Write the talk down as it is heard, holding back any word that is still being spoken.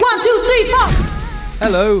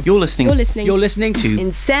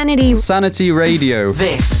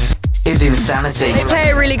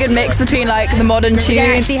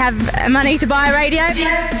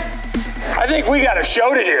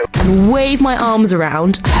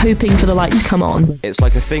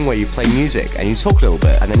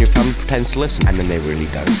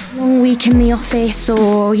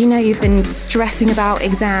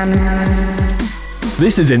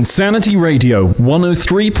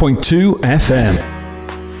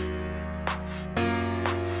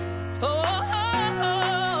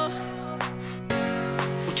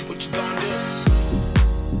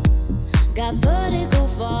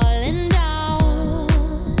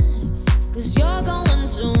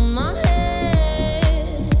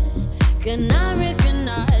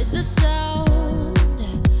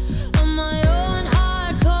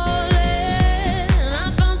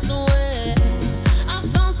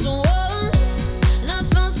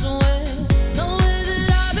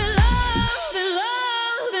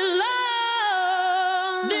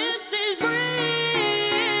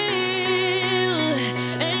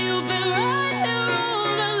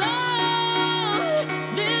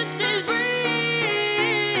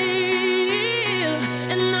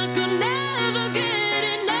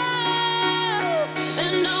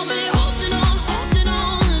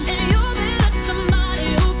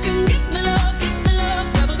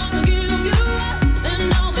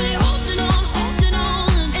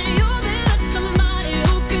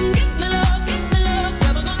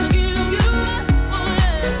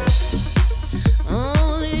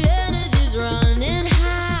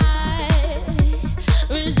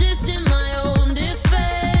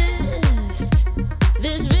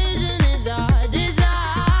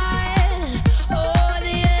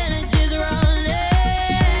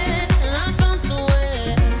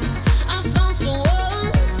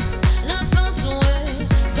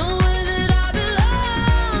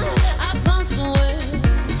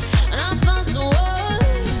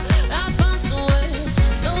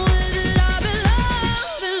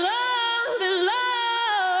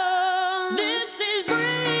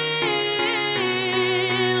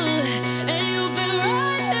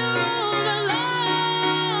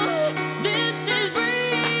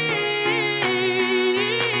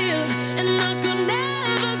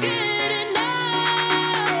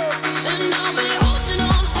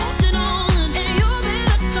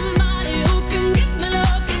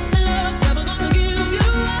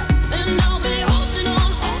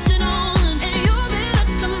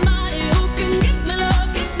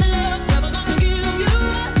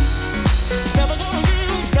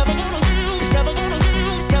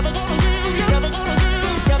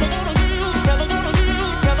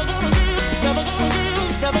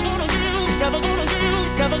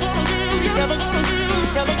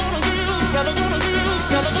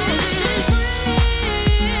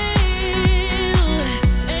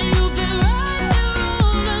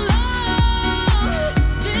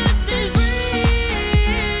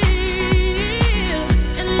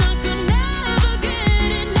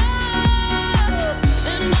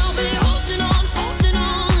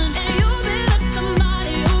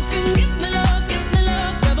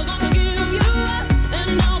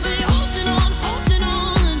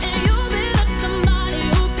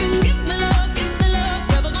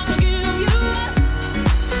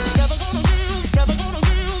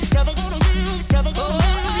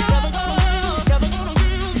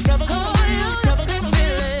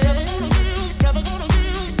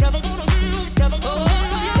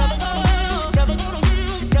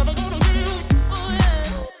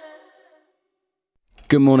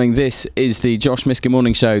Good morning, this is the Josh Miskin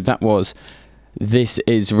Morning Show. That was This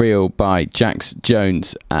Is Real by Jax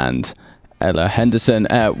Jones and Ella Henderson.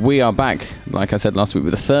 We are back, like I said last week,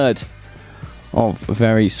 with a third of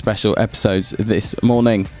very special episodes this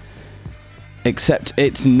morning. Except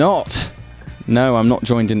it's not. No, I'm not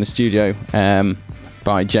joined in the studio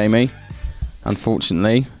by Jamie,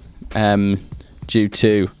 unfortunately, due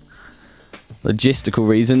to logistical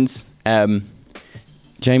reasons.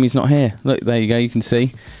 Jamie's not here. Look, there you go, you can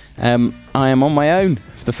see. I am on my own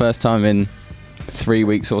for the first time in 3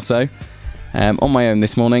 weeks or so. On my own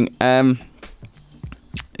this morning.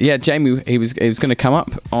 Jamie, he was going to come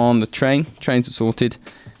up on the train. Trains are sorted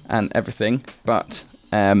and everything. But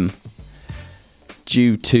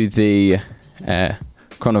due to the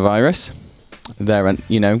coronavirus, there,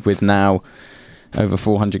 with now over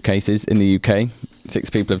 400 cases in the UK,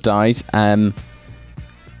 6 people have died.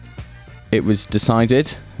 It was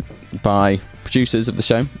decided by producers of the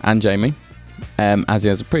show and Jamie, as he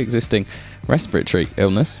has a pre-existing respiratory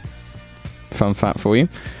illness, fun fact for you,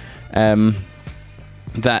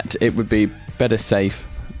 that it would be better safe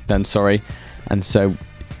than sorry, And so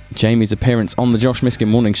Jamie's appearance on the Josh Miskin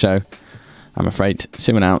Morning Show, I'm afraid,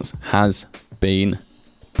 soon announced, has been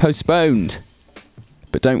postponed.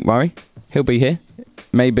 But don't worry, he'll be here.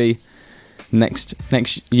 Maybe next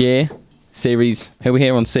year, he'll be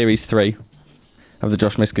here on Series 3 of the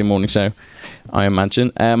Josh Miskin Morning Show, I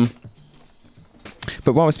imagine.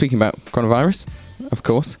 But while we're speaking about coronavirus, of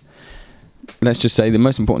course, let's just say the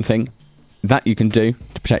most important thing that you can do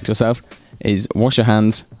to protect yourself is wash your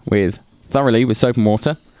hands thoroughly with soap and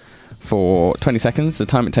water for 20 seconds, the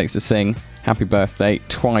time it takes to sing Happy Birthday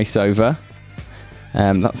twice over.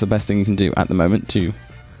 That's the best thing you can do at the moment to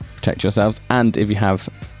protect yourselves. And if you have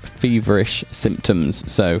feverish symptoms,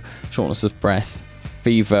 so shortness of breath,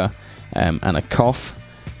 fever, and a cough,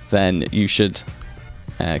 then you should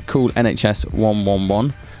call NHS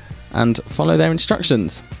 111 and follow their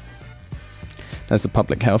instructions. There's the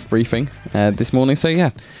public health briefing this morning. So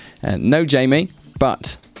yeah, no Jamie,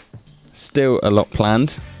 but still a lot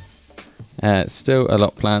planned.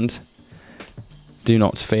 Do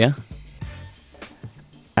not fear.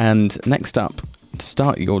 And next up, to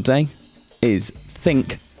start your day, is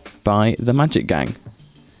Think by the Magic Gang.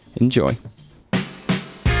 Enjoy.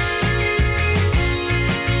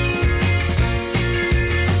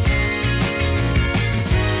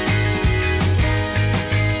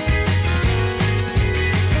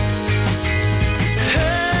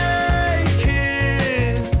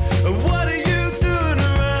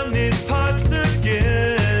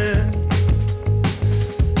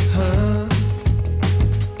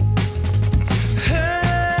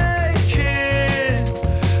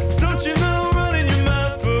 Don't you know running your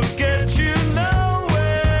mouth will get you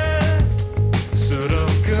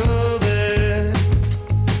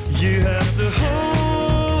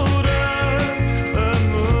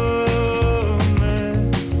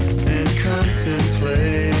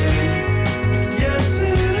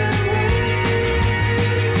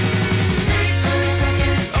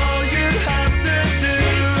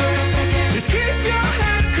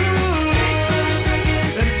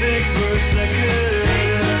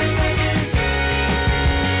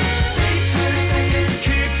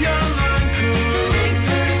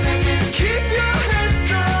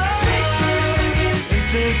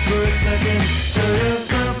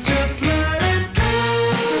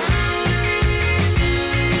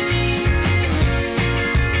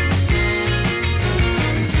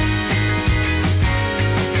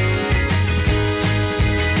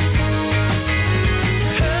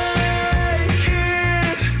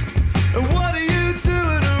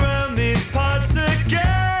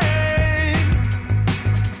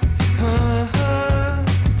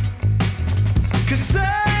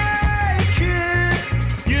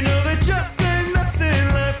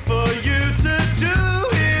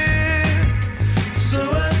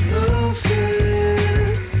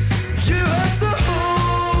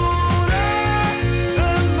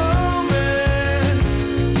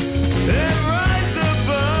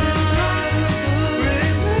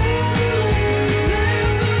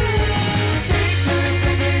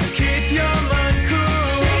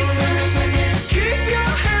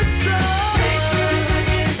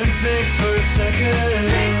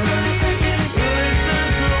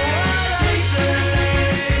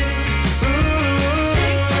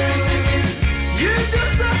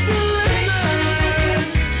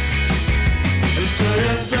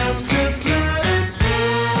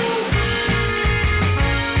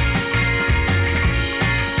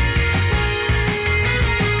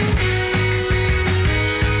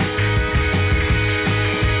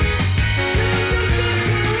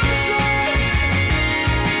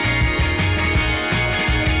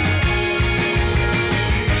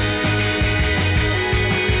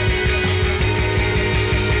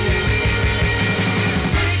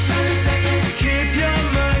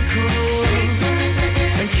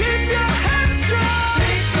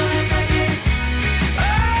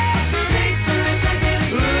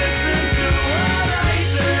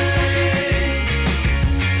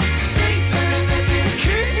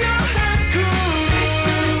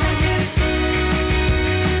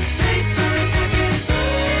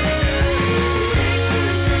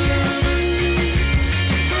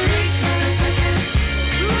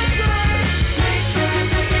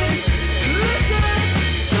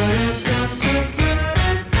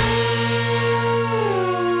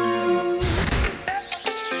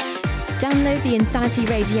Download the Insanity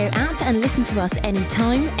Radio app and listen to us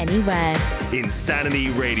anytime, anywhere.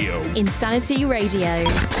 Insanity Radio. Insanity Radio.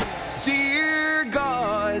 Dear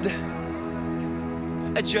God,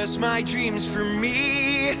 adjust my dreams for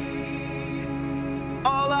me.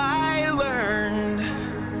 All I learned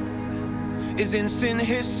is instant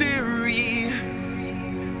history.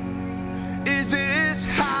 Is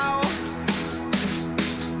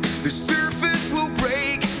the surface will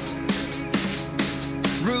break,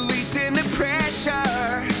 releasing the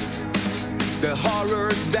pressure, the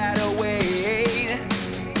horrors that await.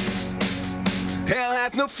 Hell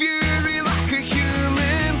hath no fury like a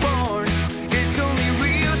human born. It's only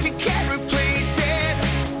real if you can't replace it.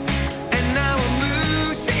 And now I'm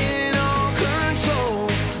losing all control.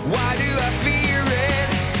 Why do I fear it?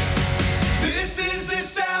 This is the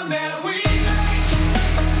sound that we make.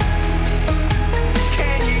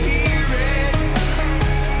 Can you hear it?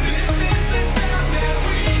 This is the sound that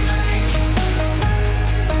we make.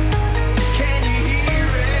 Can you hear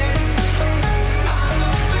it? I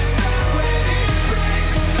love the sound when it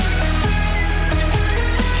breaks.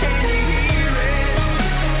 Can you hear it?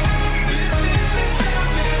 This is the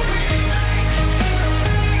sound that we make.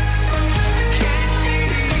 Can you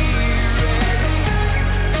hear it?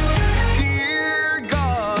 Dear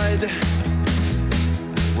God,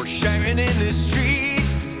 we're sharing in the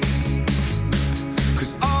streets,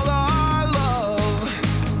 'cause all our love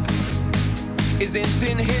is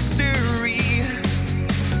instant history.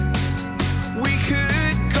 We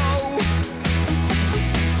could go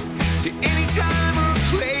to any time or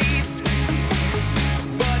place,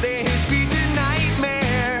 but the history's a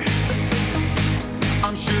nightmare.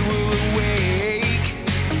 I'm sure we'll awake.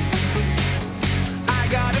 I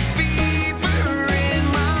got a fever in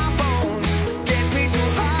my bones, gets me so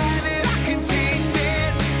high that I can taste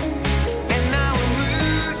it. And now I'm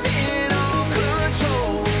losing all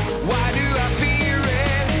control. Why do I fear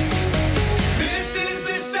it? This is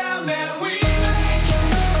the sound that we make.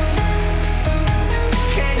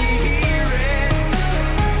 Can you hear it?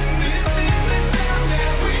 This is the sound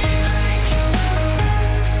that we make.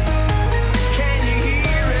 Can you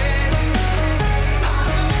hear it? I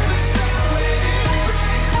love the sound when it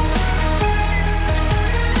breaks.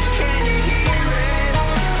 Can you hear it?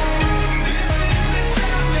 This is the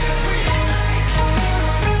sound that we make.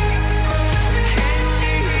 Can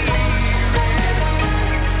you hear it?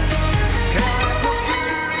 Hell hath no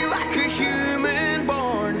fury like a human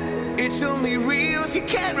born. It's only real if you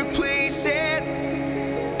can't replace it.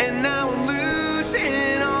 And now I'm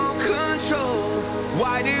losing all control.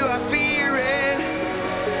 Why do I fear it?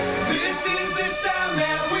 This is the sound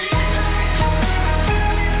that we make.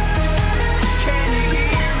 Can you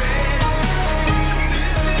hear it?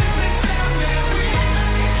 This is the sound that we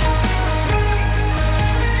make.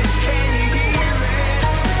 Can you hear it?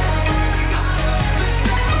 I love the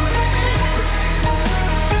sound when it breaks.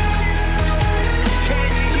 Can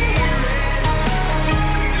you hear it?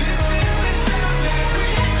 This is the sound that we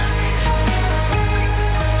make.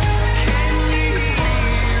 Can you hear it?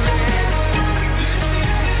 This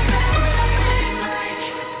is the sound that we make.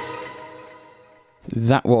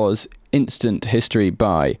 That was Instant History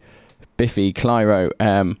by Biffy Clyro.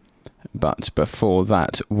 But before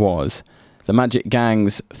that was the Magic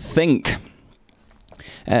Gang's Think.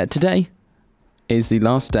 Today is the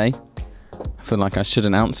last day, I feel like I should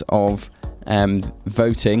announce, of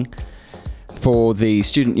voting for the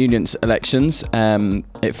student unions elections.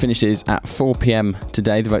 It finishes at 4 p.m.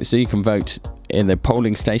 today, the vote, so you can vote in the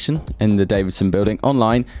polling station in the Davidson building,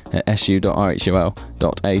 online at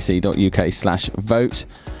su.rhul.ac.uk/vote,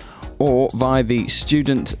 or via the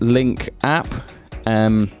Student Link app.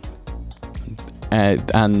 And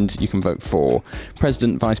you can vote for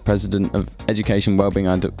President, Vice President of Education, Wellbeing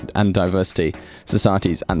and Diversity,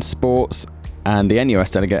 Societies and Sports, and the NUS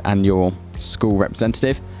delegate and your school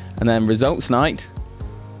representative. And then results night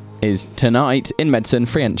is tonight in Medicine,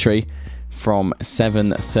 free entry from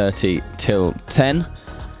 7:30 till 10.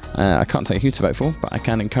 I can't tell you who to vote for, but I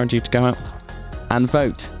can encourage you to go out and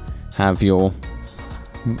vote. Have your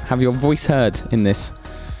voice heard in this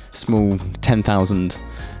small 10,000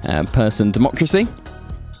 person democracy.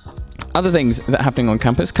 Other things that are happening on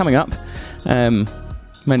campus coming up.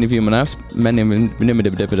 Many of you will know. Many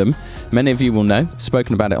of you will know.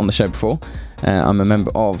 Spoken about it on the show before. I'm a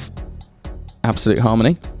member of Absolute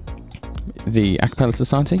Harmony, the a cappella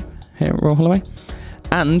society here at Royal Holloway,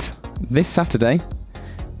 and this Saturday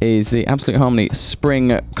is the Absolute Harmony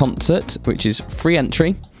Spring Concert, which is free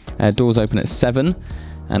entry. Doors open at 7,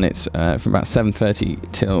 and it's from about 7:30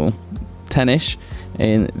 till 10ish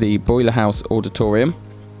in the Boiler House Auditorium.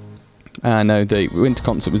 I know the winter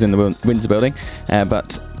concert was in the Windsor building,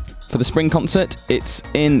 but for the spring concert, it's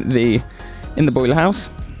in the Boiler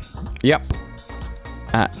House. Yep,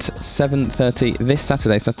 at 7:30 this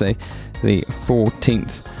Saturday, the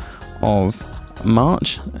 14th of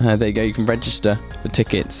March. There you go. You can register for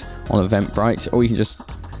tickets on Eventbrite, or you can just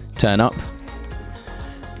turn up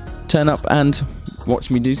and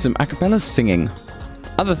watch me do some a cappella singing.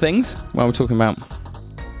 Other things, while we're talking about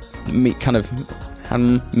me kind of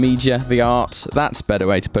media, the arts. That's a better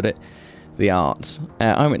way to put it. The arts.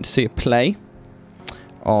 I went to see a play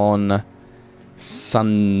on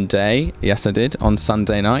Sunday. Yes, I did. On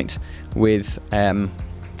Sunday night with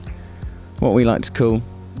what we like to call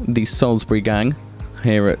the Salisbury gang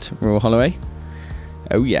here at Royal Holloway.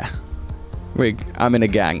 Oh yeah, I'm in a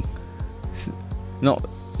gang. Not,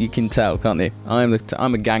 you can tell, can't you? I'm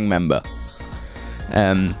a gang member.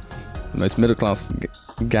 Most middle class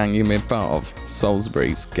gang you can be a part of.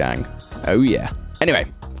 Salisbury's gang. Oh yeah. Anyway,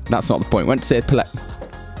 that's not the point. Went to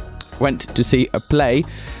see a play.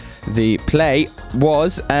 The play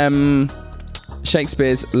was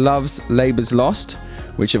Shakespeare's Love's Labour's Lost,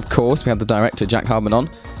 which of course we had the director Jack Harmon on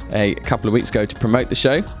a couple of weeks ago to promote the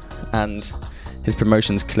show, and his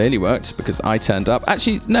promotions clearly worked because I turned up.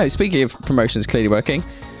 Actually, no, speaking of promotions clearly working,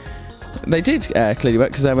 they did clearly work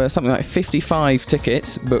because there were something like 55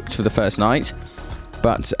 tickets booked for the first night,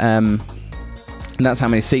 but that's how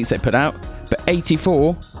many seats they put out. But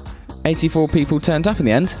 84 people turned up in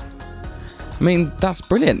the end. I mean, that's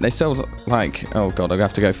brilliant. They sold like, oh god, I'll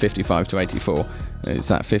have to go 55 to 84. Is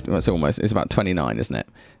that 50? Well, it's about 29, isn't it?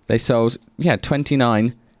 They sold,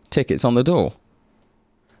 29 tickets on the door,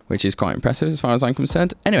 which is quite impressive as far as I'm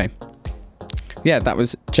concerned. Anyway, yeah, that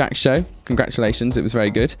was Jack's show. Congratulations, it was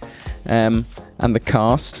very good. And the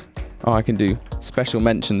cast. Oh, I can do special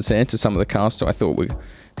mentions here to some of the cast who I thought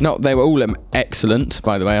they were all excellent,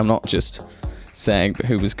 by the way. I'm not just saying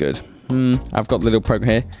who was good. I've got the little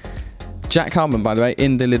program here. Jack Harmon, by the way,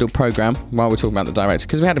 in the little program, while we're talking about the director,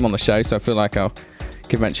 because we had him on the show, so I feel like I'll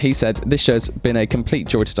give a mention. He said, "This show's been a complete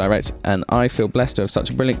joy to direct, and I feel blessed to have such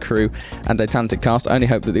a brilliant crew and a talented cast. I only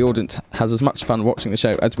hope that the audience has as much fun watching the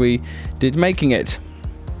show as we did making it."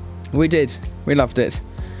 We did. We loved it.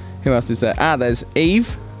 Who else is there? There's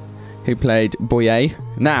Eve, who played Boyer.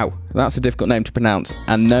 Now, that's a difficult name to pronounce,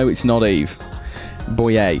 and no, it's not Eve.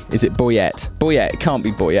 Boyer. Is it Boyette? Boyette. It can't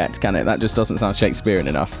be Boyette, can it? That just doesn't sound Shakespearean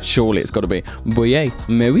enough. Surely it's got to be Boyer.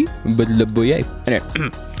 Maybe? But le Boyer. Anyway,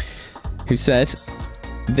 who said,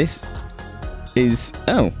 this is...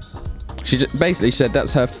 Oh. She basically said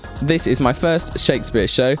that's her... This is my first Shakespeare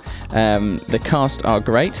show. The cast are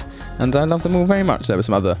great, and I love them all very much. There were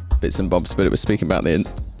some other bits and bobs, but it was speaking about the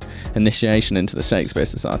initiation into the Shakespeare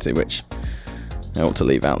Society, which I ought to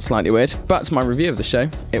leave out. Slightly weird. But my review of the show,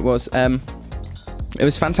 it was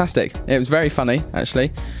fantastic. It was very funny,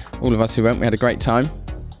 actually. All of us who went, we had a great time.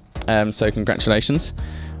 So congratulations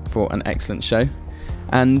for an excellent show.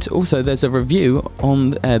 And also there's a review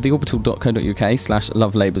on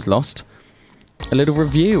theorbital.co.uk/Love Labour's Lost. A little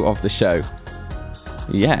review of the show.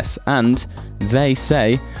 Yes, and they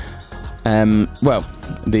say,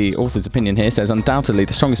 the author's opinion here says, undoubtedly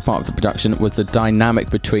the strongest part of the production was the dynamic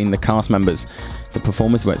between the cast members. The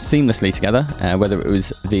performers worked seamlessly together, whether it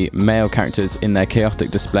was the male characters in their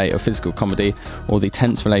chaotic display of physical comedy or the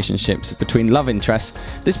tense relationships between love interests.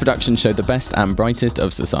 This production showed the best and brightest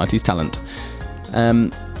of society's talent.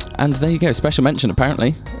 And there you go, special mention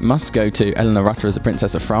apparently must go to Eleanor Rutter as the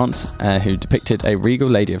Princess of France, who depicted a regal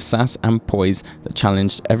lady of sass and poise that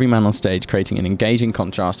challenged every man on stage, creating an engaging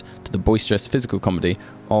contrast to the boisterous physical comedy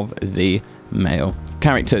of the male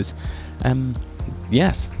characters.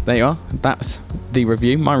 Yes, there you are. That's the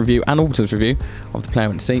review, my review and Orbital's review of the play I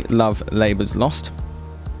went to see, Love Labour's Lost.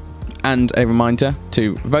 And a reminder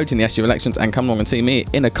to vote in the SU elections and come along and see me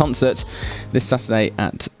in a concert this Saturday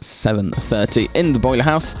at 7:30 in the Boiler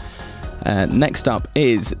House. Next up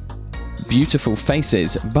is Beautiful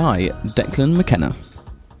Faces by Declan McKenna.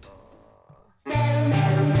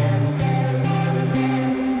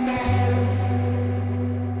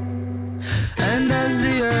 And as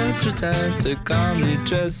the earth returned to calmly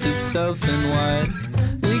dress itself in white,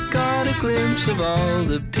 we got a glimpse of all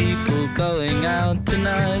the people going out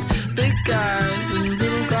tonight. Big guys and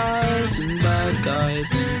little guys and bad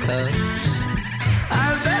guys and cubs.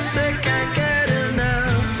 I bet they can't get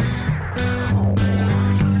enough.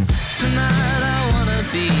 Tonight I wanna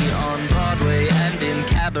be on Broadway and in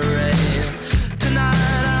cabaret.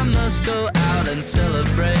 Tonight I must go out and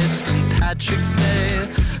celebrate St. Patrick's Day.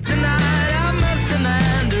 Tonight I must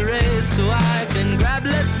demand a raise so I can grab,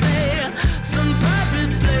 let's say, some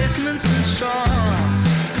private replacements and strawberry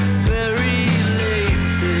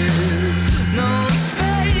laces. No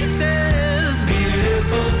spaces,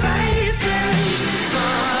 beautiful faces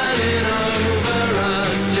smiling over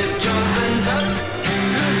us. Lift your hands up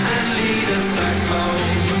and lead us back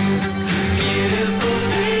home. Beautiful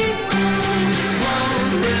people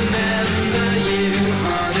won't remember you,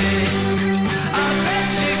 honey. I bet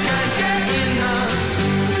you can't get enough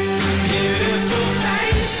beautiful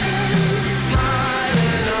faces.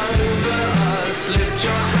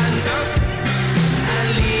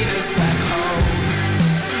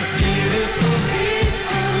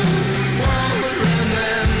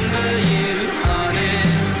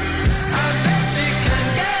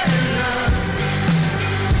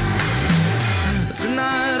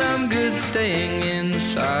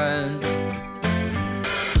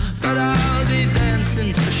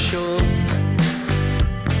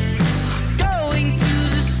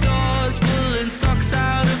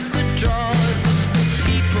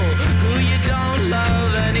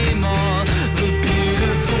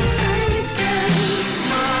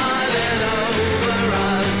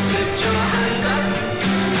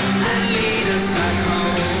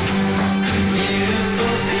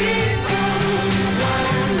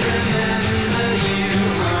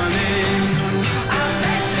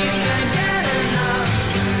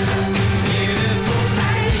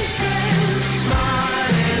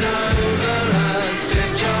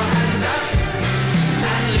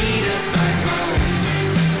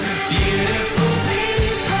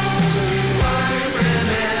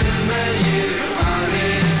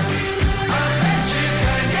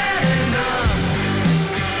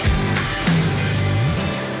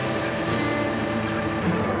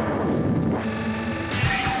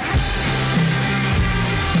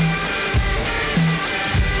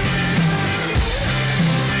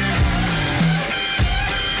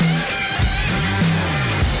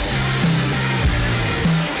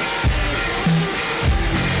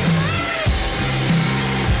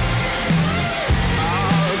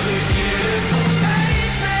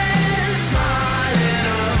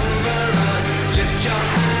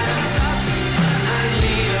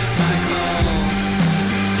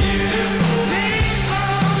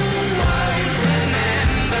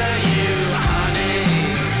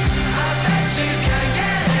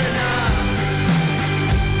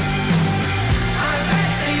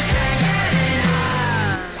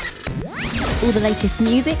 All the latest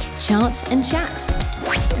music, charts, and chat.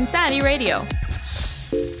 Insanity Radio.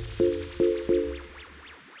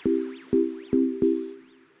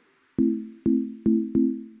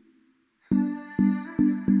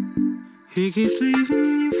 He keeps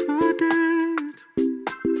leaving you for dead.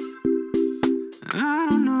 I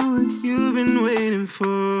don't know what you've been waiting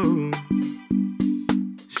for.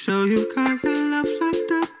 So you've got your love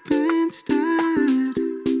locked up instead.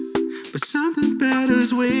 But something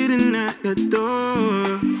better's waiting at your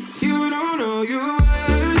door. You don't know your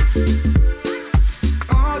worth.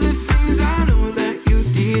 All the things I know that you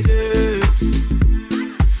deserve.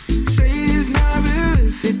 Say it's not real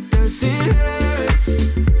if it doesn't hurt.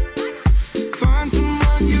 Find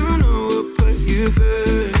someone you know will put you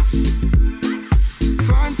first.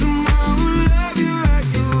 Find someone who love you at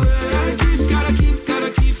your word. Gotta keep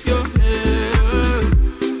your head up.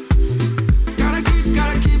 Gotta keep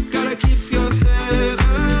your head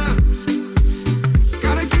up.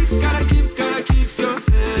 Gotta keep your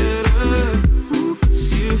head up. Who puts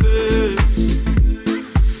you first?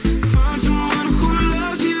 Find someone who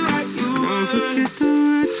loves you at your word. Don't forget the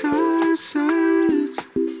words I said.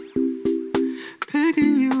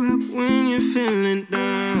 Picking you up when you're feeling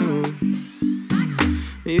down.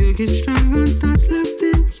 You get stronger, thoughts left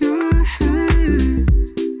in your head.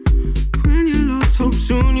 When you lost hope,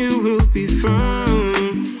 soon you will be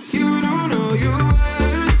found. You don't know your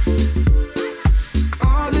worth.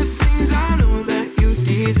 All the things I know that you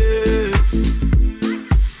deserve.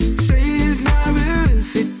 Say it's not real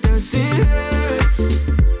if it doesn't hurt.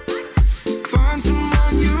 Find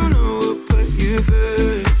someone you know will put you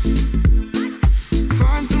first.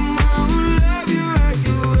 Find someone who love you at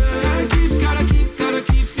your word. Gotta keep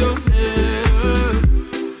your head up.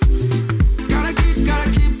 Gotta keep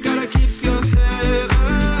your head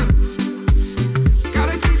up.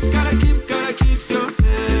 Gotta keep your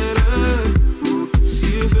head up. Who puts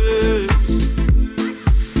you first?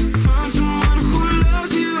 Find someone who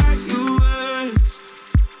loves you at your word.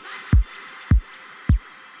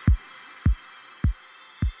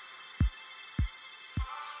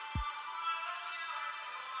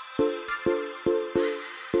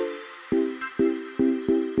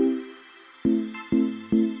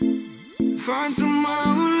 Find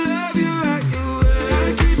someone who love you at your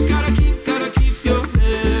word. Gotta keep your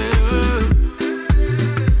head up.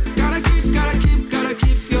 Gotta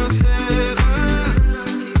keep your head up.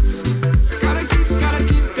 Gotta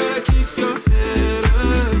keep your head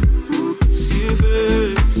up. Who puts you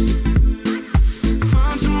first?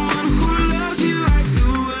 Find someone who loves you at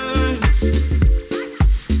your word.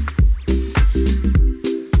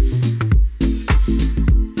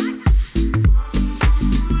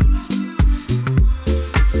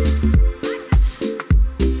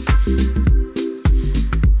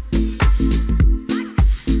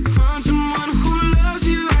 Find someone who loves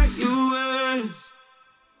you at your word.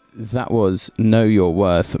 That was Know Your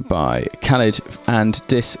Worth by Khalid and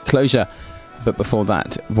Disclosure. But before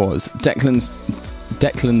that was Declan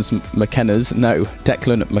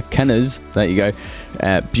McKenna's, there you go,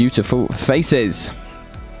 Beautiful Faces.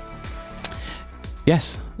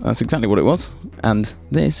 Yes, that's exactly what it was. And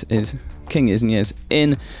this is King Years and Years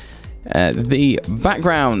in the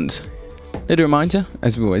background. Little reminder,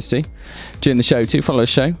 as we always do, during the show, to follow the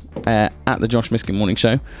show at the Josh Miskin Morning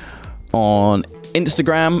Show on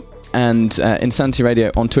Instagram and Insanity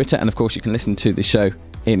Radio on Twitter. And of course, you can listen to the show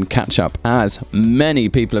in catch up, as many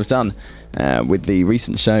people have done with the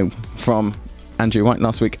recent show from Andrew White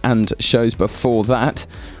last week and shows before that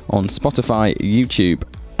on Spotify, YouTube,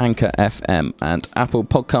 Anchor FM and Apple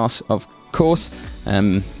Podcasts, of course.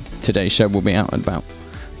 Today's show will be out at about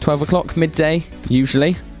 12 o'clock, midday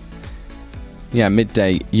usually. Yeah,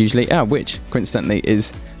 midday usually, which coincidentally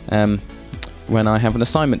is when I have an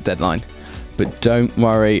assignment deadline. But don't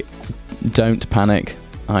worry, don't panic.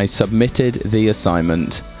 I submitted the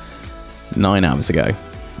assignment 9 hours ago.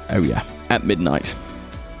 Oh yeah, at midnight.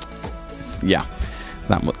 Yeah,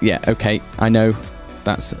 okay, I know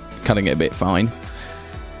that's cutting it a bit fine.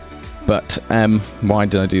 But why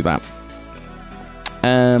did I do that?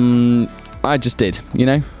 I just did,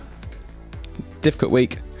 difficult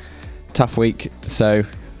week, tough week, so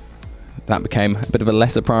that became a bit of a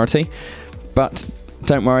lesser priority. But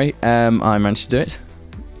don't worry, I managed to do it.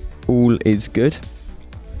 All is good.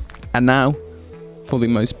 And now for the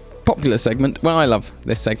most popular segment. Well, I love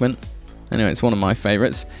this segment. Anyway, it's one of my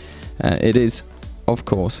favourites. It is, of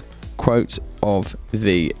course, Quote of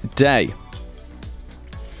the Day.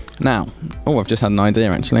 Now, I've just had an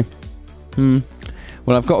idea actually. Well,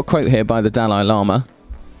 I've got a quote here by the Dalai Lama,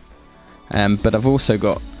 but I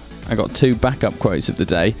got two backup quotes of the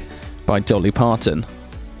day by Dolly Parton.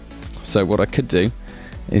 So what I could do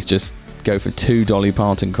is just go for 2 Dolly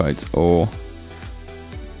Parton quotes, or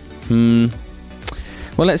well,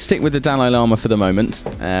 let's stick with the Dalai Lama for the moment.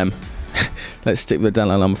 Let's stick with the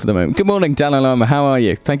Dalai Lama for the moment. Good morning, Dalai Lama. How are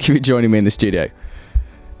you? Thank you for joining me in the studio.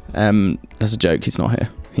 That's a joke. He's not here.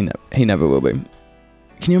 He never will be.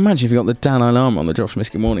 Can you imagine if you got the Dalai Lama on the Josh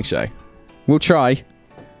Miskin Morning Show? We'll try.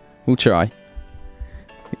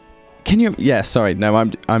 Can you? Yeah, sorry. No,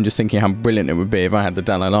 I'm just thinking how brilliant it would be if I had the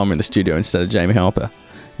Dalai Lama in the studio instead of Jamie Harper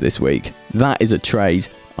this week. That is a trade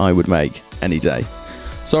I would make any day.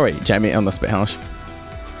 Sorry, Jamie, that's a bit harsh.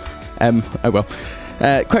 Oh well.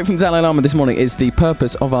 Quote from the Dalai Lama this morning is: "The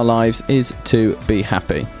purpose of our lives is to be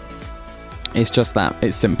happy." It's just that.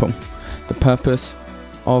 It's simple. The purpose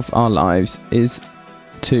of our lives is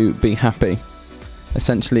to be happy.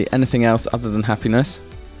 Essentially, anything else other than happiness,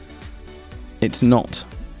 it's not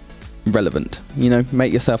relevant. You know,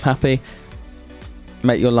 make yourself happy,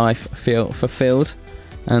 make your life feel fulfilled,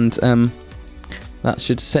 and that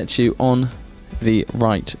should set you on the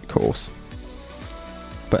right course.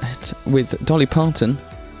 But with Dolly Parton,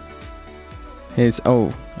 I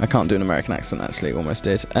can't do an American accent actually, almost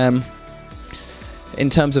did. In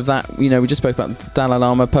terms of that, you know, we just spoke about the Dalai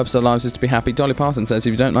Lama, purpose of our lives is to be happy. Dolly Parton says,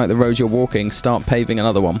 if you don't like the road you're walking, start paving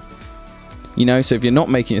another one. You know, so if you're not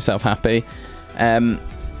making yourself happy,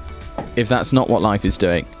 if that's not what life is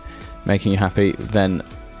doing, making you happy, then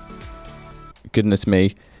goodness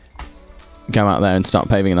me, go out there and start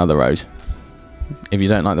paving another road. If you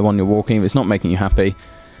don't like the one you're walking, if it's not making you happy,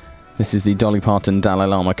 this is the Dolly Parton Dalai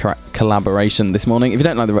Lama collaboration this morning. If you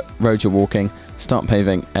don't like the road you're walking, start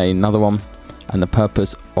paving another one. And the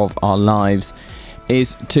purpose of our lives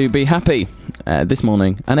is to be happy this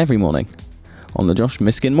morning and every morning on the Josh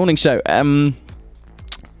Miskin Morning Show.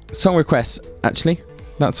 Song requests, actually.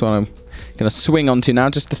 That's what I'm going to swing on to now,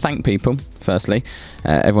 just to thank people, firstly.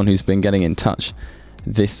 Everyone who's been getting in touch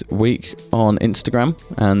this week on Instagram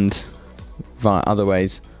and via other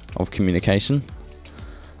ways of communication.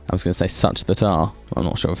 I was going to say such that are. I'm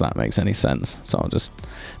not sure if that makes any sense. So I'll just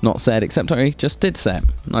not say it, except I just did say it.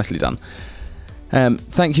 Nicely done.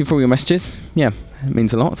 Thank you for all your messages. Yeah, it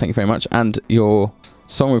means a lot. Thank you very much. And your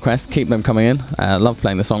song requests, keep them coming in. Love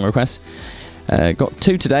playing the song requests. Got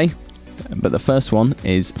 2 today, but the first one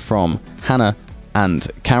is from Hannah and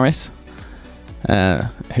Karis,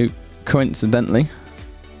 who coincidentally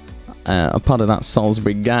are part of that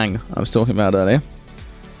Salisbury gang I was talking about earlier.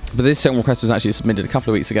 But this song request was actually submitted a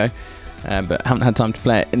couple of weeks ago, but haven't had time to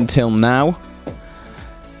play it until now.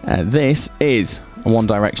 This is a One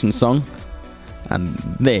Direction song. And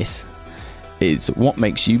this is What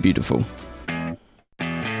Makes You Beautiful.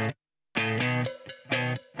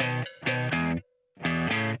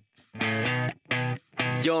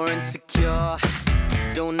 You're insecure,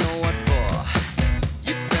 don't know what for.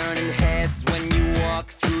 You're turning heads when you walk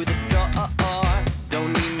through the door.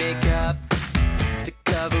 Don't need makeup to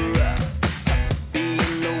cover up. Being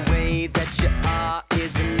the way that you are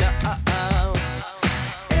is enough.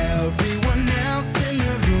 Everyone else in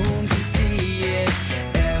the room can see it.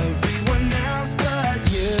 Everyone else but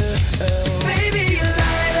you. Baby, you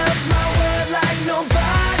light up my world like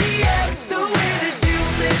nobody else. The way that you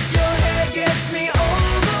flip your hair gets me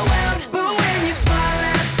overwhelmed. But when you smile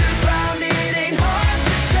at the ground, it ain't hard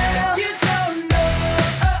to tell. You don't know,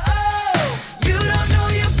 you don't know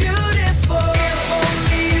you're beautiful. If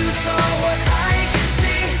only you saw what I can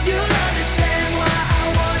see, you'll understand why I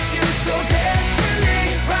want you so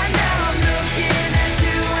desperately. Right now I'm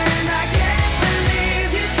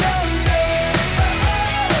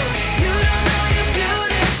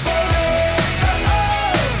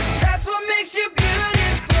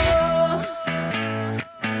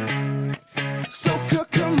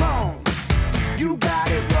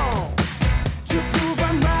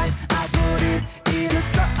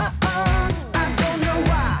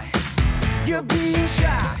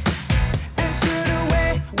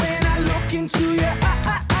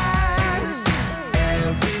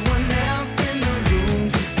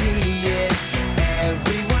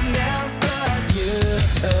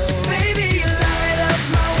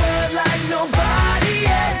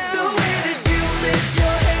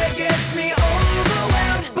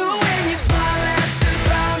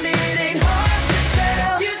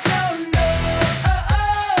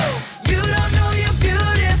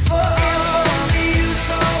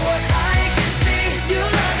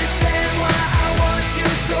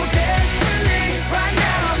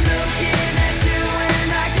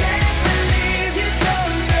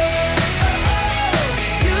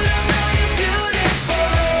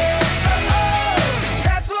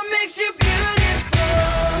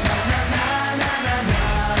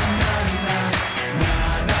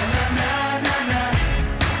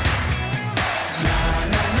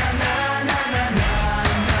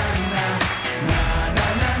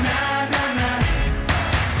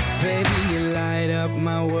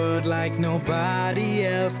word like nobody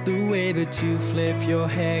else. The way that you flip your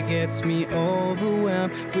hair gets me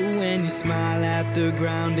overwhelmed. But when you smile at the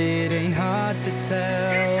ground, it ain't hard to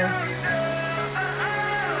tell.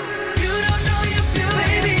 You don't know you're beautiful.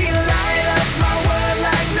 Baby, you light up my world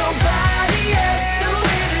like nobody else. The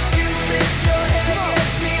way that you flip your hair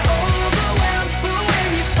gets me overwhelmed. But when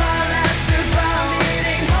you smile at the ground, it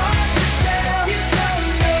ain't hard to tell. You don't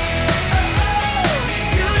know.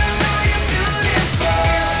 You don't know you're beautiful.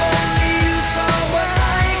 Only you saw what I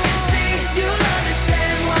can see. You'll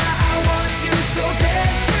understand why I want you so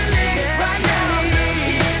desperately. Right now I'm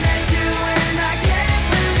looking at you and I can't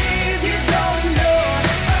believe you don't know.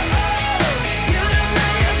 You don't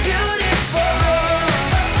know you're beautiful.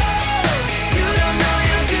 You don't know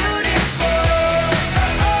you're beautiful.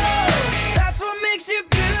 That's what makes you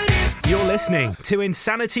beautiful. You're listening to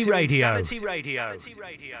Insanity Radio.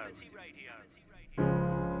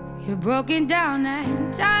 You're broken down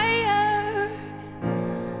and tired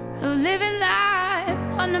of living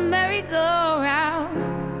life on the merry-go-round,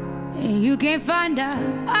 and you can't find a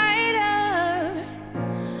fighter,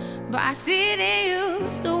 but I see it in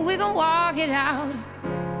you, so we gon' walk it out.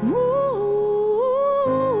 Move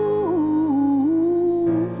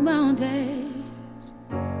mountains,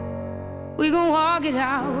 we gon' walk it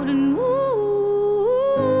out and move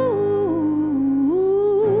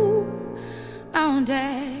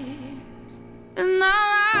mountains. And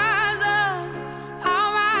I'll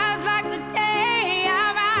rise like the day.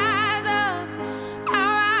 I'll rise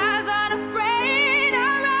unafraid.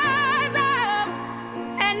 I'll rise up,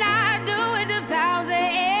 and I do it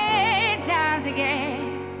 1,000 times again.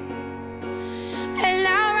 And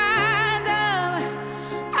I'll rise up,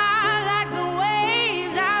 I like the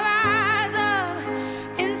waves. I'll rise up,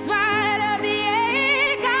 in spite of the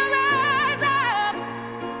ache. I'll rise up,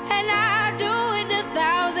 and I do it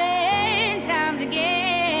 1,000 times again.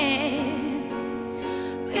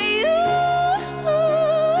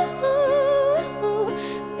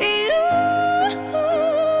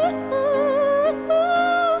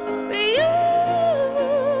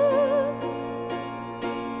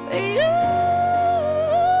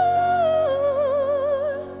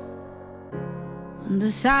 The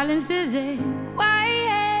silence isn't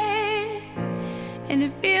quiet, and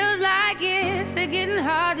it feels like it's getting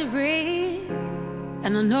hard to breathe.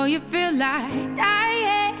 And I know you feel like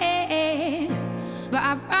dying, but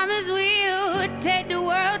I promise we'll take the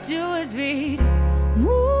world to its feet. Move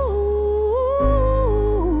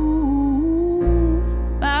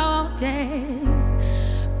mountains,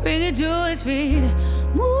 bring it to its feet.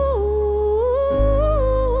 Move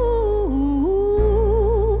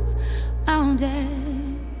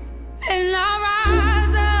mountains, and I'll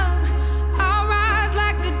rise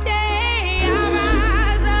like the day.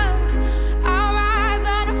 I'll rise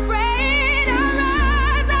unafraid. I'll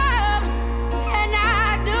rise up, and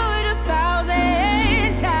I do it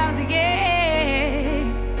 1,000 times again.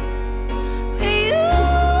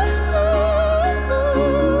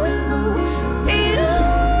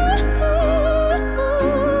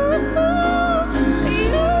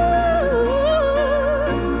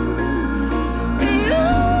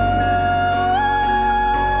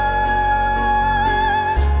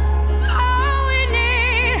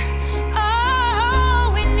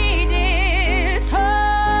 All we need is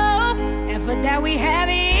hope, and for that we have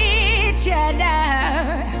each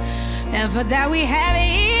other, and for that we have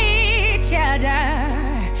each other.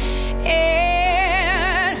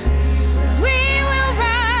 And we will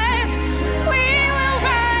rise, we'll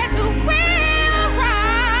rise we'll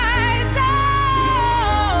rise.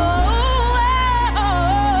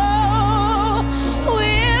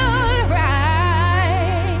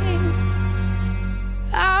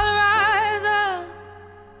 I'll rise up,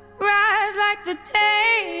 rise like the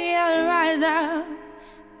day. I'll rise up,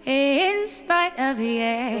 in spite of the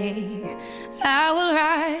ache. I will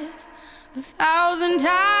rise 1,000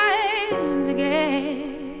 times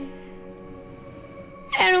again,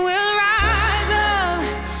 and we'll rise up.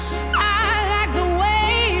 I like the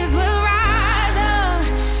waves. We'll rise up,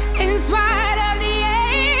 in spite of the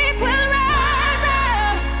ache. We'll rise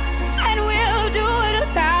up, and we'll do it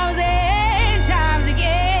 1,000 times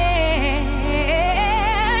again.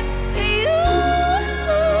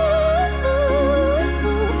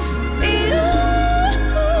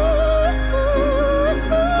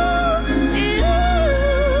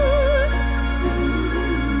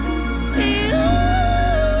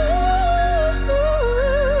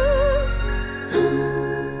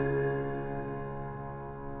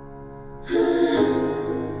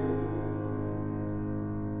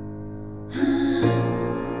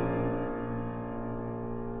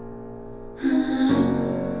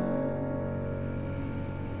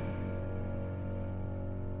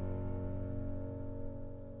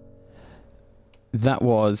 That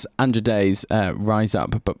was Andrew Day's Rise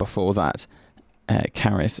Up, but before that,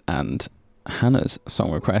 Karis and Hannah's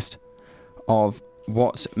song request of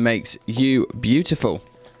What Makes You Beautiful.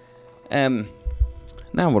 Now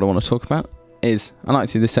what I want to talk about is, I like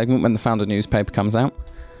to do this segment when the Founder newspaper comes out,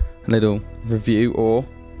 a little review or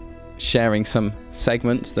sharing some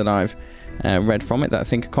segments that I've read from it that I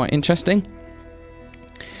think are quite interesting.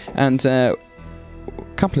 And a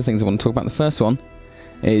couple of things I want to talk about. The first one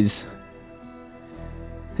is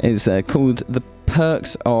called The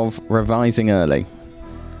Perks of Revising Early.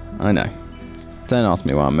 I know, don't ask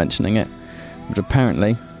me why I'm mentioning it, but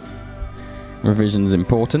apparently revision's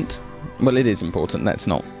important. Well, it is important, let's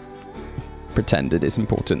not pretend it is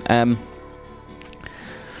important.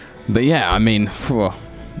 But yeah, I mean,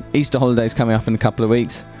 Easter holidays coming up in a couple of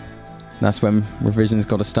weeks. That's when revision's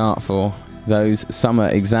got to start for those summer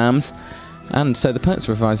exams. And so the perks of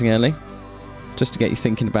revising early, just to get you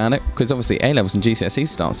thinking about it, because obviously A-levels and GCSEs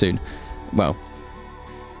start soon. Well,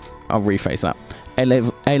 I'll rephrase that.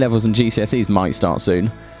 A-levels and GCSEs might start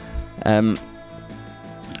soon. And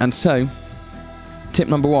so, tip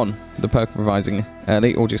number 1, the perk of revising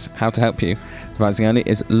early, or just how to help you revising early,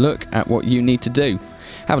 is look at what you need to do.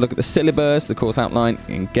 Have a look at the syllabus, the course outline,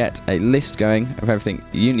 and get a list going of everything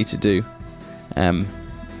you need to do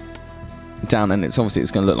down. And it's going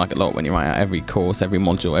to look like a lot when you write out every course, every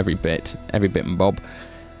module, every bit and bob.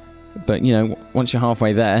 But you know, once you're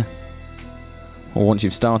halfway there, or once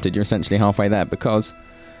you've started, you're essentially halfway there, because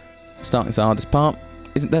starting's the hardest part.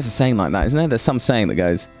 There's a saying like that, isn't there? There's some saying that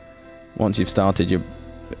goes, once you've started, you're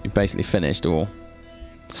basically finished, or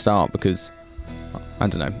start, because I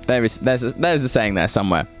don't know. There's a saying there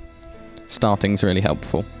somewhere. Starting's really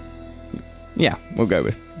helpful. Yeah, we'll go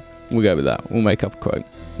with that. We'll make up a quote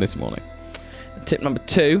this morning. Tip number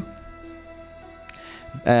 2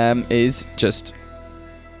 is just,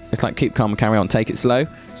 it's like keep calm and carry on, take it slow.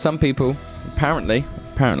 Some people apparently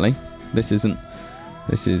this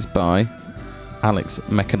is by Alex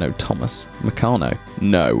Meccano.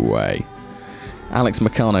 No way. Alex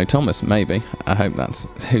Meccano Thomas, maybe. I hope that's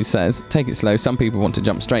who says, take it slow. Some people want to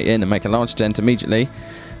jump straight in and make a large dent immediately.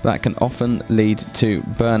 That can often lead to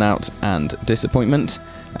burnout and disappointment.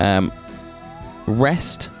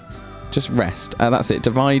 Rest. Just rest. That's it.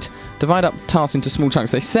 Divide up tasks into small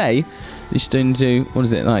chunks. They say you should do,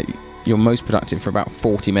 you're most productive for about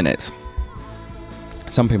 40 minutes.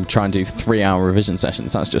 Some people try and do 3-hour revision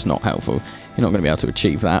sessions. That's just not helpful. You're not going to be able to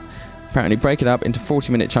achieve that. Apparently break it up into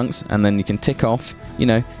 40-minute chunks, and then you can tick off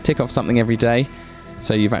something every day.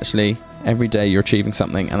 So you've actually, every day you're achieving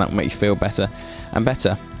something, and that will make you feel better and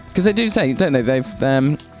better. Because they do say, don't they,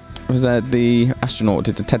 the astronaut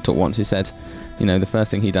did a TED talk once who said, the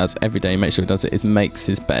first thing he does every day, make sure he does it, is makes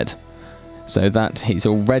his bed. So that he's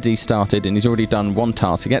already started, and he's already done one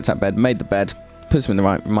task. He gets out of bed, made the bed, puts him in the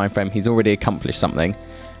right mind frame, he's already accomplished something,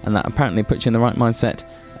 and that apparently puts you in the right mindset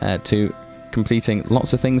to completing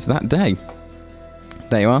lots of things that day.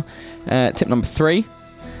 There you are. Tip number 3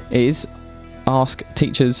 is ask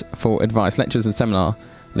teachers for advice. Lecturers and seminar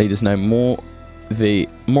leaders know more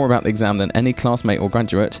about the exam than any classmate or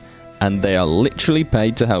graduate, and they are literally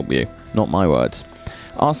paid to help you. Not my words.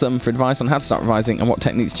 Ask them for advice on how to start revising and what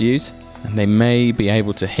techniques to use, and they may be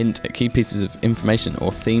able to hint at key pieces of information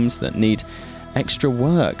or themes that need extra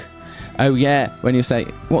work. Oh yeah, when you say,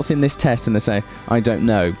 what's in this test? And they say, I don't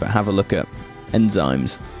know, but have a look at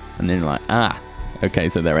enzymes. And then you're like, okay,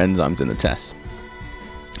 so there are enzymes in the test.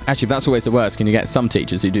 Actually, that's always the worst. Can you get some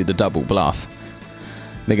teachers who do the double bluff?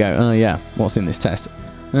 They go, oh yeah, what's in this test?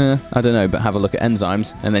 I don't know, but have a look at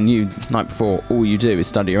enzymes. And then night before, all you do is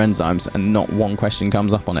study your enzymes, and not one question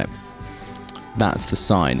comes up on it. That's the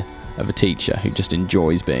sign of a teacher who just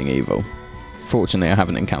enjoys being evil. Fortunately, I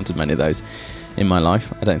haven't encountered many of those in my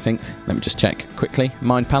life, I don't think. Let me just check quickly.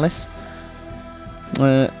 Mind Palace?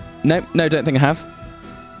 No, don't think I have.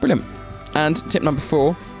 Brilliant. And tip number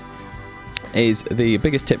 4 is the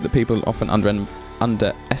biggest tip that people often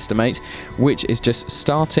underestimate, which is just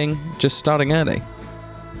starting early.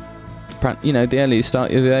 The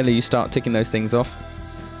earlier you start ticking those things off,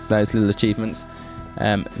 those little achievements,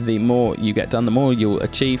 the more you get done, the more you'll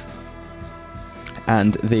achieve,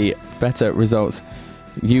 and the better results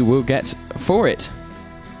you will get for it.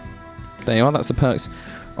 There you are. That's the perks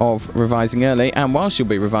of revising early. And whilst you'll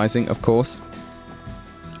be revising, of course,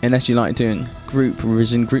 unless you like doing group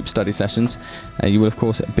revision, group study sessions, you will of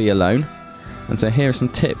course be alone. And so here are some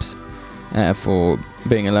tips for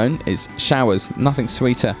being alone. Is showers. Nothing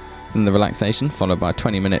sweeter than the relaxation, followed by a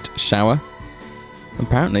 20-minute shower.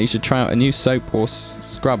 Apparently you should try out a new soap or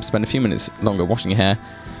scrub. Spend a few minutes longer washing your hair.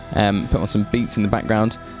 Put on some beats in the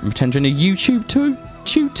background and pretend you're in a YouTube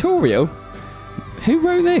tutorial. Who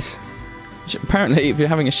wrote this? Apparently, if you're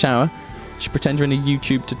having a shower, you should pretend you're in a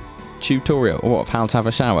YouTube tutorial or what, of how to have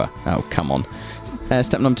a shower. Oh, come on.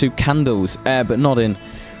 Step number 2, candles, but not in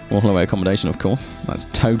walking away accommodation, of course. That's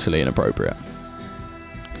totally inappropriate.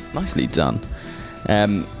 Nicely done.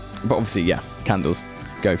 But obviously, yeah, candles.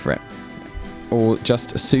 Go for it. Or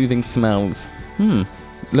just soothing smells.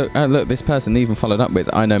 Look, this person even followed up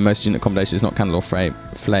with, I know most student accommodation is not candle or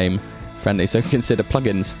flame friendly, so consider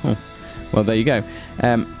plugins. Oh, well, there you go.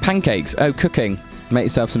 Pancakes. Oh, cooking. Make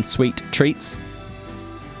yourself some sweet treats.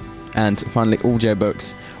 And finally,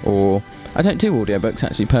 audiobooks. Or I don't do audiobooks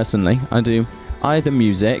actually personally. I do either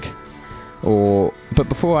music or. But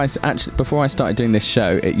before I started doing this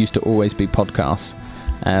show, it used to always be podcasts.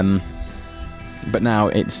 But now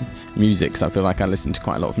it's music, so I feel like I listen to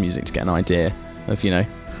quite a lot of music to get an idea of,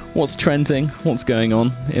 what's trending, what's going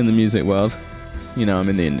on in the music world. I'm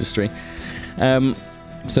in the industry.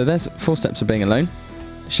 So there's 4 steps of being alone.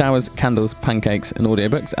 Showers, candles, pancakes, and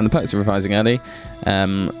audiobooks. And the perks of revising early.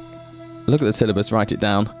 Look at the syllabus, write it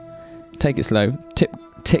down, take it slow,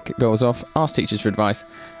 tick goals off, ask teachers for advice,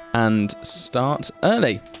 and start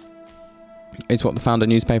early. Is what the Founder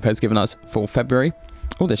newspaper has given us for February.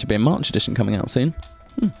 Oh, there should be a March edition coming out soon.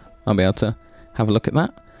 I'll be able to have a look at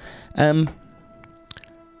that.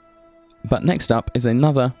 But next up is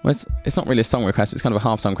another. Well, it's not really a song request. It's kind of a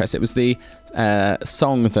half song request. It was the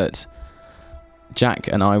song that Jack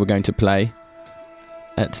and I were going to play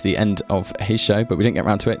at the end of his show, but we didn't get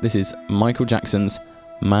around to it. This is Michael Jackson's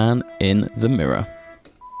Man in the Mirror.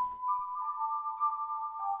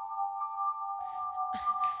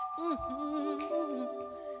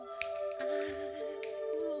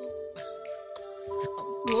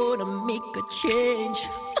 I'm gonna make a change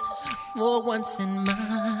for once in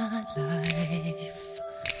my life.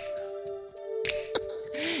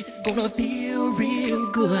 It's gonna feel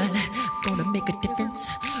real good. Gonna make a difference.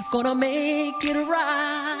 Gonna make it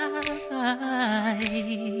right.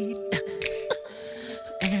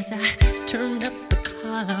 As I turn up the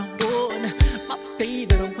collar on my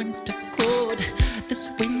favorite winter coat, this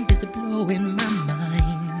wind is blowing my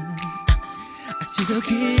mind. I see the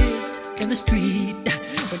kids in the street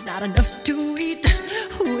with not enough to eat.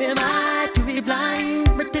 Who am I to be blind,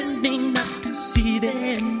 pretending not to see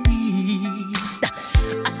their need?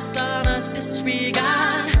 A sonorous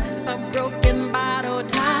disregard, a broken bottle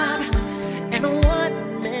top, and a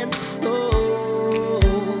one-man soul.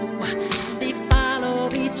 They follow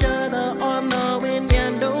each other on the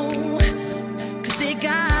window, 'cause they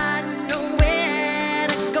got nowhere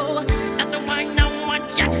to go. That's why I want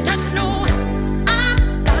you to know I'm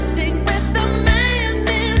starting with the man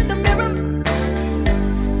in the mirror.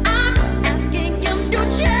 I'm asking him to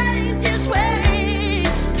change his ways,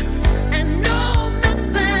 and no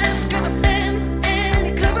message could have been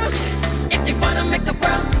any clearer. If you wanna make the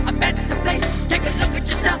world a better place, take a look at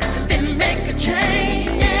yourself and then make a change.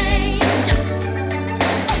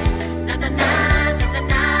 Na na na na na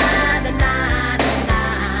na na na.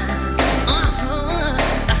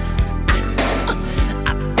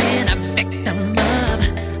 I've been a victim of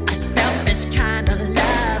a selfish kind of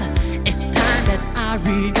love. It's time that I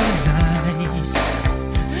realize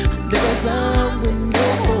there was someone no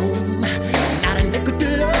home, not a nickel to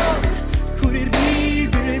love. Could it be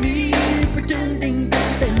really me pretending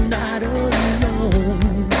that they're not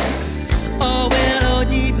alone? Oh, well, oh,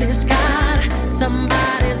 deeply scarred,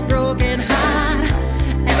 somebody's broken heart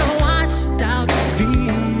and a washed out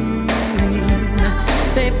dream.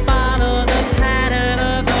 They follow the pattern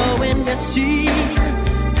of the wind you see,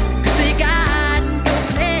 'cause they got no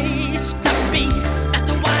place to be. That's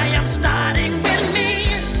why I'm starting with me.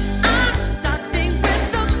 I'm starting with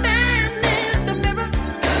the man in the mirror.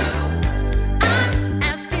 I'm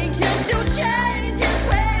asking him to change his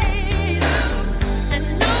ways, and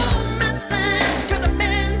no message could have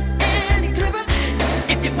been any clearer.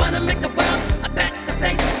 If you wanna make the world a better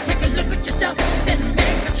place, take a look at yourself, then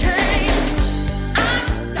make a change. I'm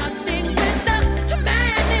starting with the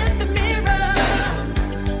man in the mirror.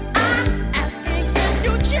 I'm asking him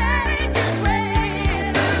to change his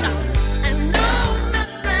ways, and no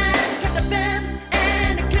message could have been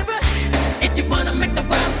any clearer. If you wanna make the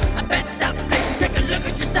world a better place, take a look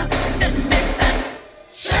at yourself, then make that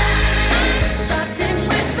change. I'm starting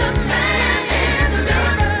with the man in the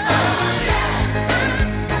mirror.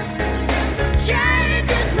 Change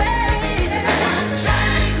his ways,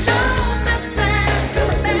 no message could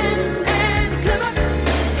have been any clearer.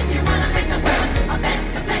 If you wanna make the world a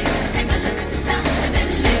better place, take a look at yourself and then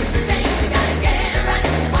make the change. You gotta get it right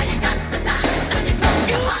while you got the time. Now you close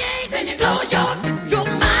your heart, then you close your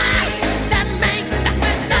mind. That man with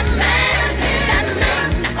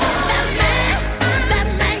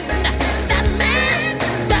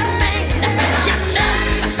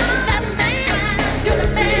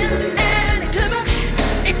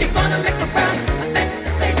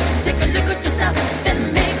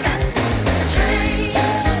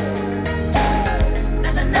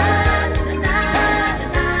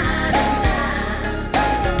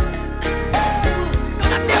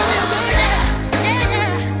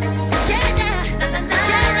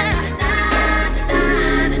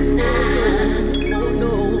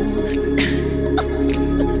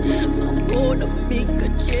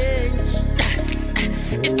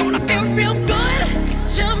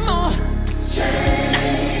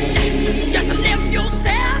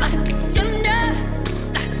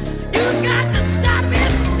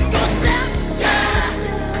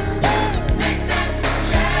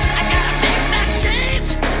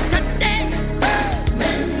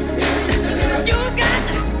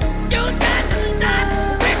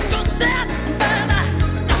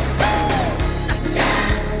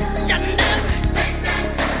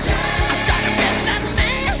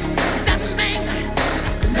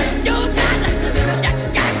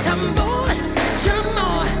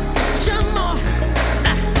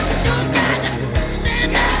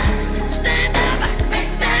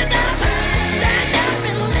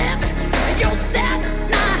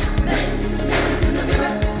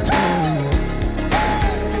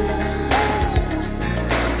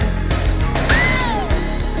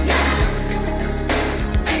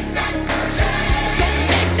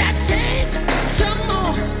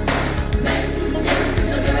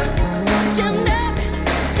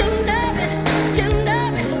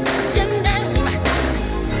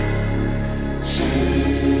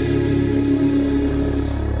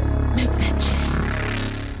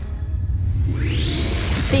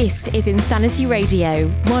is Insanity Radio,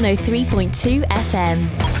 103.2 FM.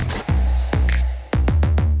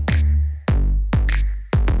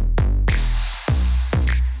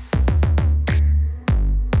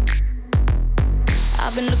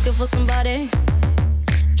 I've been looking for somebody,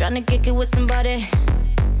 trying to kick it with somebody.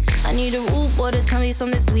 I need a rude boy to tell me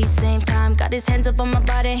something sweet. Same time, got his hands up on my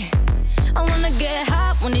body. I wanna get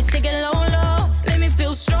hot when you take it low, low. Make me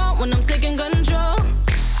feel strong when I'm taking control.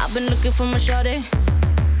 I've been looking for my shorty,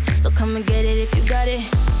 so come and get it if you got it.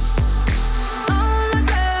 All my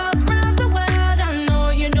girls round the world, I know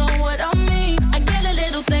you know what I mean. I get a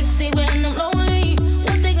little sexy when I'm lonely.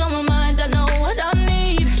 One thing on my mind, I know what I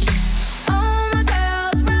need. All my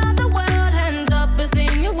girls round the world, hands up and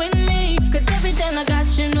sing it with me. Cause everything I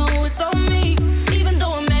got, you know it's on me. Even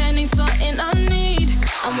though a man ain't something I need.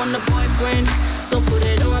 I want a boyfriend, so put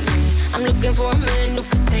it on me. I'm looking for a man who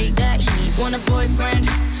could take that heat. Want a boyfriend,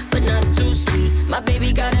 but not too sweet. My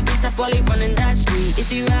baby gotta be tough while he running that street. Is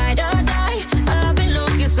he ride or die? I've been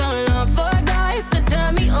looking so long for a guy who could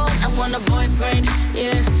turn me on. I want a boyfriend,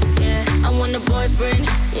 yeah, yeah. I want a boyfriend,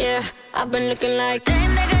 yeah. I've been looking like where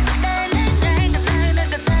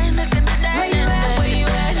you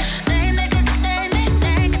at?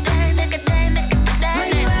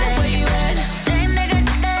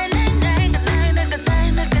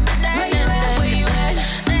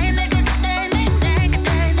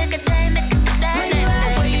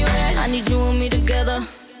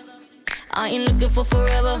 I ain't looking for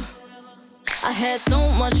forever. I had so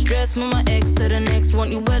much stress from my ex to the next one.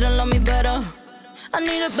 You better love me better. I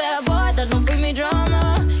need a bad boy that don't bring me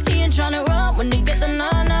drama. He ain't tryna run when they get the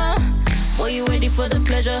nana. Boy, you ready for the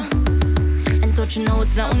pleasure? And don't you know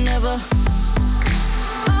it's now or never?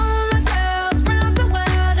 All my girls round the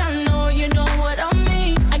world, I know you know what I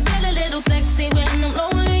mean. I get a little sexy when I'm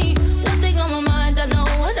lonely. One thing on my mind, I know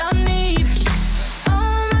what I need.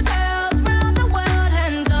 All my girls round the world,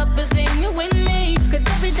 hands up and sing it with me. Cause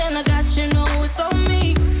everything I got, you know it's on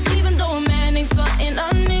me. Even though a man ain't something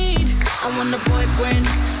I need. I want a boyfriend,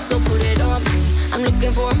 so put it on me. I'm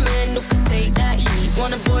looking for a man who could take that heat.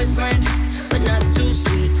 Want a boyfriend, but not too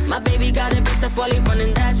sweet. My baby gotta be tough while he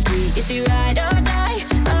running that street. Is he ride or die?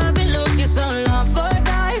 I've been looking so long for a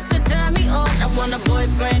guy who could turn me on. I want a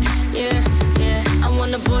boyfriend, yeah, yeah. I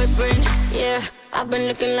want a boyfriend, yeah. I've been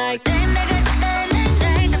looking like where you at?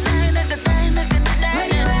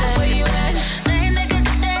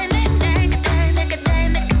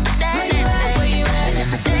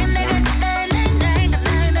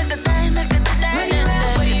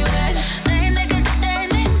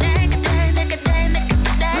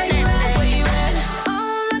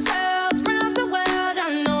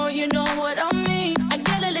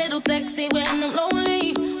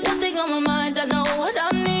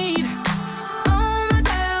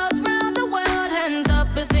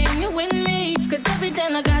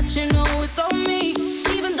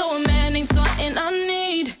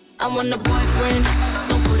 I want a boyfriend,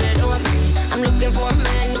 so put it on me. I'm looking for a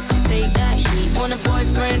man who can take that heat. Want a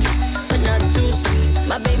boyfriend, but not too sweet.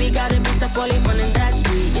 My baby gotta be tough while he running that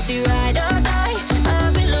street. Is he ride or die?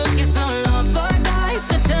 I've been looking so long for a guy who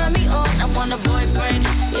could turn me on. I want a boyfriend,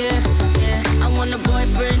 yeah, yeah. I want a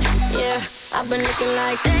boyfriend, yeah. I've been looking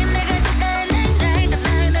like where you at?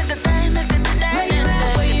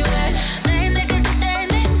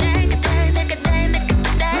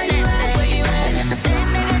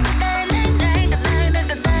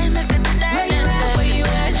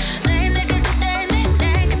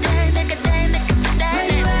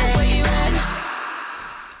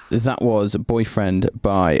 That was Boyfriend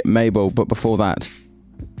by Mabel, but before that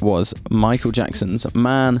was Michael Jackson's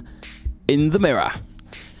Man in the Mirror.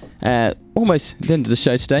 Almost the end of the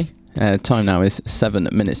show today. Time now is 7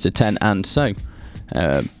 minutes to 10, and so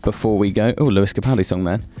before we go, Lewis Capaldi song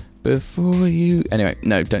there. Before you, anyway,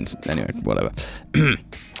 no, don't. Anyway, whatever.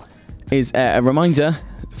 Is a reminder,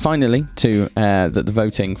 finally, to that the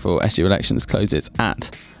voting for SU elections closes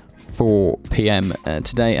at 4 p.m.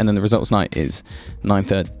 Today, and then the results night is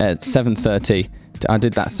 7:30. I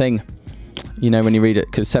did that thing, you know, when you read it,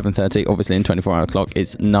 because 7:30 obviously in 24-hour clock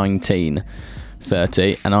is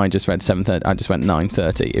 19:30, and I just read 7:30. I just went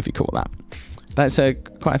 9:30, if you call that. That's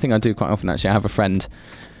quite a thing I do quite often, actually. I have a friend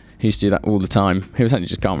who used to do that all the time. He was actually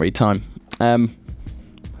just can't read time.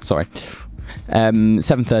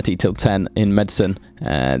 7:30 till 10 in medicine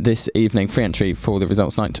this evening. Free entry for the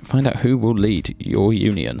results night to find out who will lead your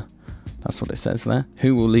union. That's what it says there.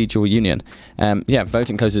 Who will lead your union?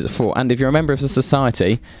 Voting closes at 4. And if you're a member of the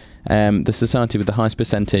society with the highest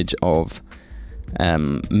percentage of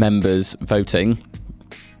members voting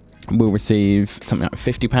will receive something like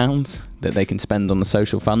 £50 that they can spend on the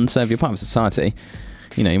social fund. So if you're part of a society,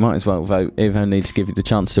 you know, you might as well vote, if only to give you the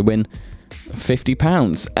chance to win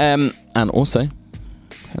 £50. And also,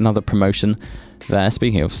 another promotion there,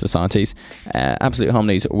 speaking of societies, Absolute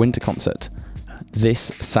Harmony's winter concert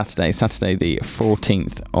this Saturday the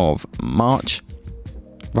 14th of March,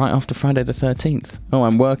 right after Friday the 13th. Oh,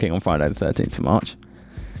 I'm working on Friday the 13th of March.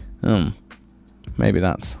 Maybe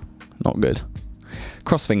that's not good.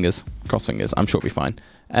 Cross fingers. I'm sure it'll be fine.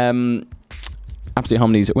 Absolute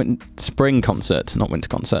Harmony's spring concert, not winter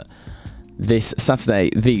concert, this Saturday,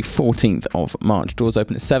 the 14th of March. Doors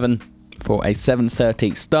open at 7 for a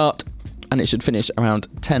 7:30 start, and it should finish around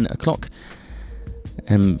 10 o'clock.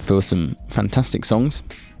 For some fantastic songs,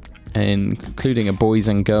 including a boys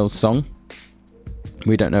and girls song.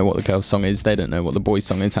 We don't know what the girls' song is. They don't know what the boys'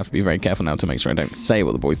 song is. Have to be very careful now to make sure I don't say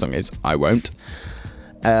what the boys' song is. I won't.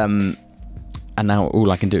 And now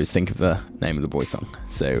all I can do is think of the name of the boys' song.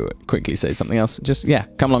 So quickly say something else. Just,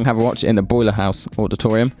 come along, have a watch in the Boiler House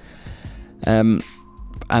Auditorium. And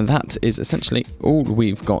that is essentially all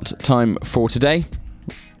we've got time for today.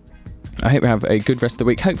 I hope you have a good rest of the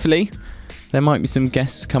week. Hopefully, there might be some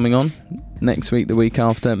guests coming on next week, the week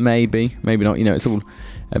after, maybe not. You know, it's all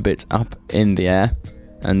a bit up in the air.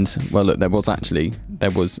 And, well, look, last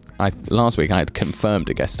week I had confirmed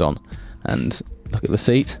a guest on, and look at the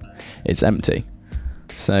seat, it's empty.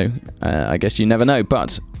 So, I guess you never know,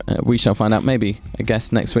 but we shall find out. Maybe a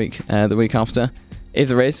guest next week, the week after. If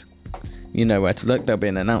there is, you know where to look. There'll be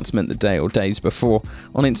an announcement the day or days before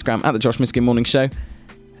on Instagram at the Josh Miskin Morning Show.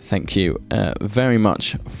 Thank you very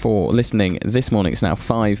much for listening this morning. It's now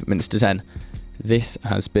 5 minutes to 10. This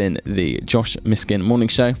has been the Josh Miskin Morning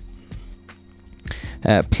Show.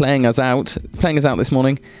 Playing us out this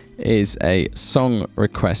morning is a song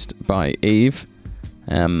request by Eve.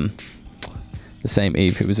 The same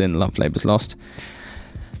Eve who was in Love Labour's Lost.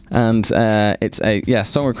 And it's a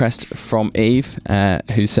song request from Eve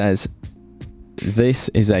who says, this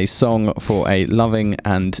is a song for a loving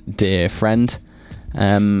and dear friend.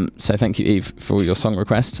 So thank you, Eve, for your song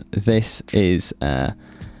request. This is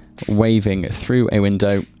Waving Through a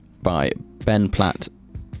Window by Ben Platt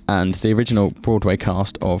and the original Broadway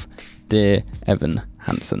cast of Dear Evan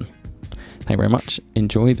Hansen. Thank you very much.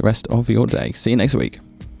 Enjoy the rest of your day. See you next week.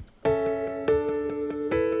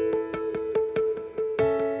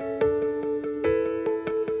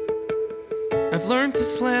 I've learned to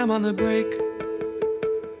slam on the brake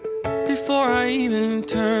before I even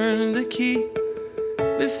turn the key.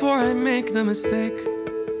 Before I make the mistake,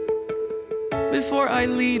 before I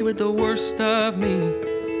lead with the worst of me,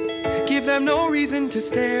 give them no reason to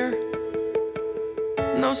stare,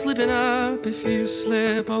 no slipping up if you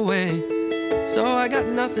slip away. So I got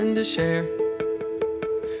nothing to share,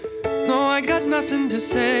 no, I got nothing to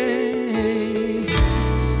say.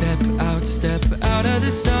 Step out of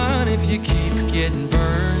the sun if you keep getting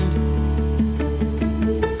burned.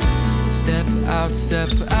 Step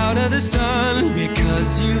out of the sun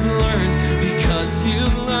because you've learned.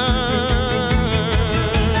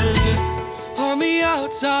 On the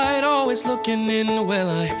outside, always looking in, will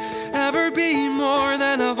I ever be more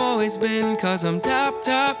than I've always been? Cause I'm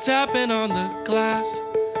tapping on the glass,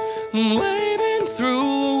 waving through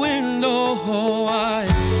a window. I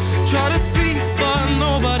try to speak but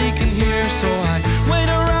nobody can hear, so I wait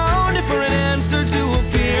around for an answer to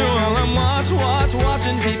appear while I'm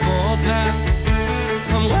watching people pass.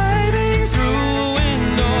 I'm waving through a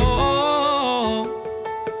window.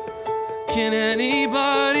 Can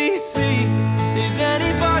anybody see? Is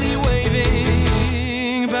anybody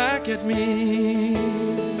waving back at me?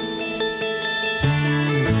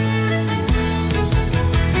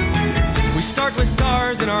 We start with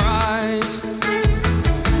stars in our eyes.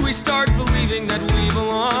 We start believing that we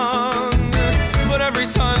belong, but every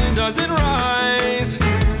sun doesn't rise,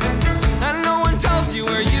 and no one tells you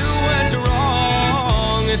where you went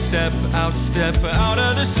wrong. Step out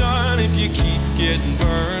of the sun if you keep getting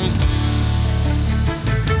burned.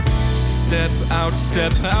 Step out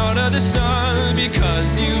of the sun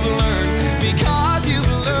because you've learned.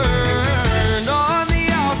 On the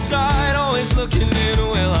outside, always looking in,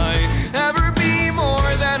 will I ever be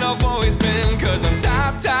more than I've always been? Cause I'm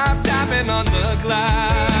tapping on the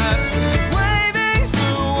glass, waving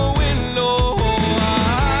through a window.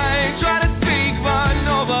 I try to speak but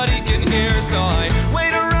nobody can hear, so I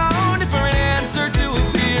wait around for an answer to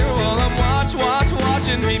appear while I'm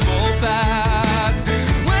watching people pass,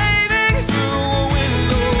 waving through a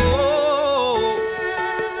window.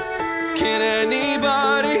 Can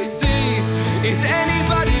anybody see? Is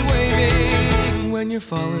anybody waving? When you're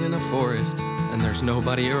falling in a forest and there's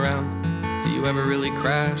nobody around, do you ever really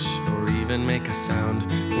crash or even make a sound?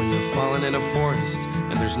 When you're falling in a forest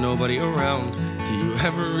and there's nobody around, do you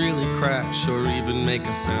ever really crash or even make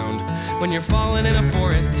a sound? When you're falling in a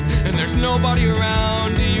forest and there's nobody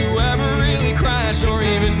around, do you ever really crash or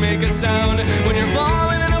even make a sound? When you're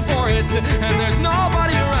falling in a forest and there's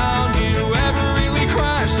nobody around, do you ever really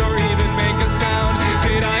crash or even make a sound?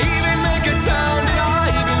 Did I even make a sound? Did I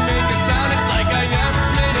even make a sound? It's like I never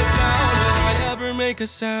made a sound. Did I ever make a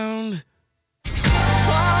sound?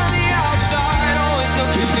 On the outside, always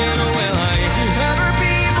looking in, will I ever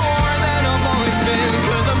be more than I've always been?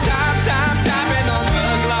 'Cause I'm tapping on the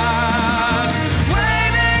glass,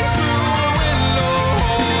 waving through a window.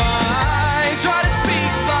 I try to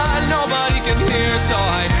speak, but nobody can hear, so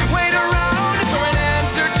I wait around for an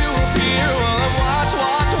answer to appear while I'm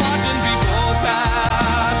watching people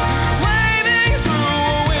pass, waving through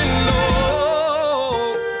a window.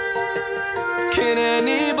 Can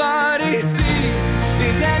anybody see?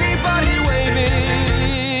 Is anybody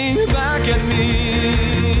waving back at me?